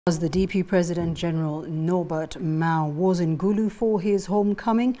As the DP President General Norbert was in Gulu for his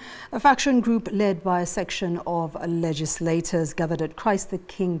homecoming, a faction group led by a section of legislators gathered at Christ the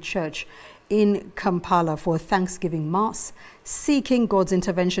King Church in Kampala for a Thanksgiving Mass, seeking God's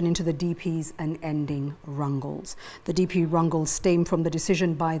intervention into the DP's unending wrangles. The DP wrangles stem from the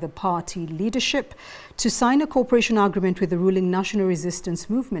decision by the party leadership to sign a cooperation agreement with the ruling National Resistance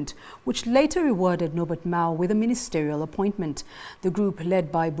Movement, which later rewarded Norbert with a ministerial appointment. The group,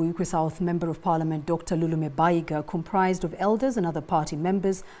 led by Buikwe South Member of Parliament Dr. Lulume Bayiga, comprised of elders and other party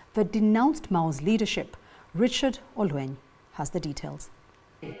members that denounced Mao's leadership. Richard Olwenyi has the details.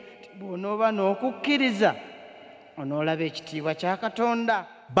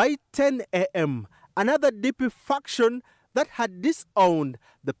 By 10 a.m., another DP faction that had disowned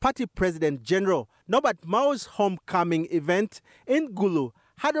the party President General Norbert Mao's homecoming event in Gulu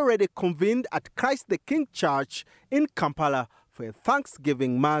had already convened at Christ the King Church in Kampala for a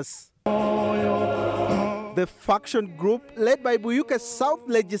Thanksgiving Mass. The faction group, led by Buikwe South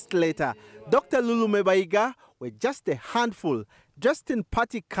legislator Dr. Lulume Bayiga, were just a handful, dressed in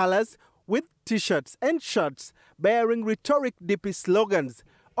party colors with T-shirts and shirts bearing rhetoric DP slogans,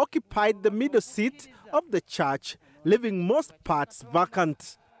 occupied the middle seat of the church, leaving most parts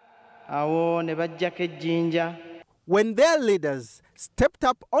vacant. When their leaders stepped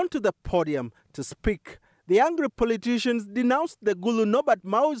up onto the podium to speak, the angry politicians denounced the Gulu Norbert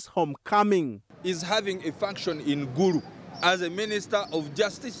Mao's homecoming. Is having a function in Gulu as a Minister of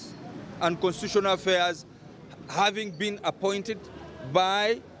Justice and Constitutional Affairs, having been appointed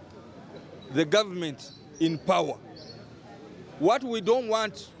by the government in power. What we don't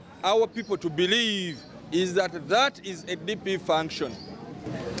want our people to believe is that that is a DP function.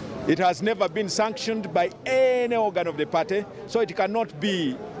 It has never been sanctioned by any organ of the party, so it cannot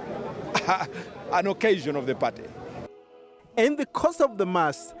be an occasion of the party. In the course of the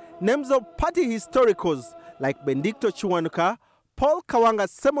Mass, names of party historicals like Benedicto Chiwanuka, Paul Kawanga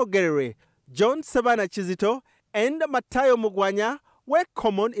Semogerere, John Sebana Chizito, and Matayo Mugwanya were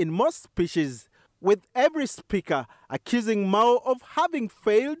common in most speeches, with every speaker accusing Mao of having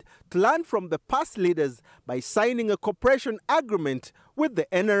failed to learn from the past leaders by signing a cooperation agreement with the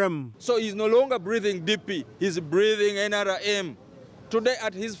NRM. So he's no longer breathing DP, he's breathing NRM. Today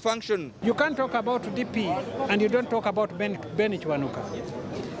at his function. You can't talk about DP and you don't talk about Ben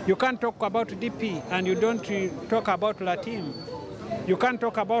Chiwanuka. You can't talk about DP and you don't talk about Latim. You can't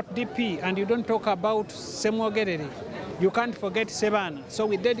talk about DP and you don't talk about Semogerere. You can't forget Sebana. So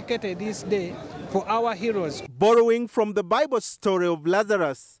we dedicated this day for our heroes. Borrowing from the Bible story of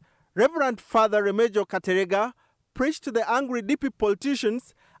Lazarus, Reverend Father Remejo Katerega preached to the angry DP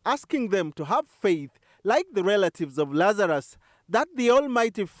politicians, asking them to have faith, like the relatives of Lazarus, that the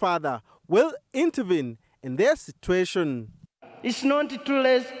Almighty Father will intervene in their situation. It's not too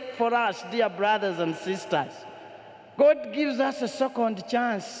late for us, dear brothers and sisters. God gives us a second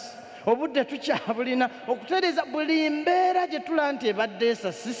chance. Obudde tukyabulina okutereeza buli mbeera gye tula nti ebadde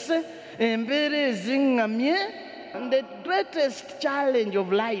esasise, embeera eziŋŋamye. The greatest challenge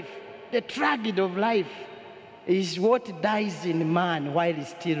of life, the tragedy of life, is what dies in man while he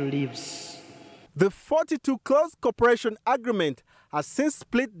still lives. The 42-clause cooperation agreement has since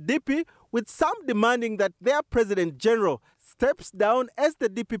split DP, with some demanding that their President General steps down as the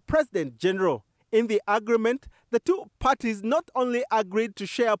DP President General. In the agreement, the two parties not only agreed to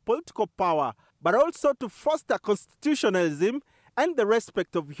share political power, but also to foster constitutionalism and the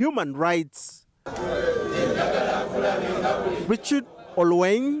respect of human rights. Richard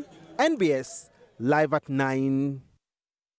Olwenyi, NBS, live at 9.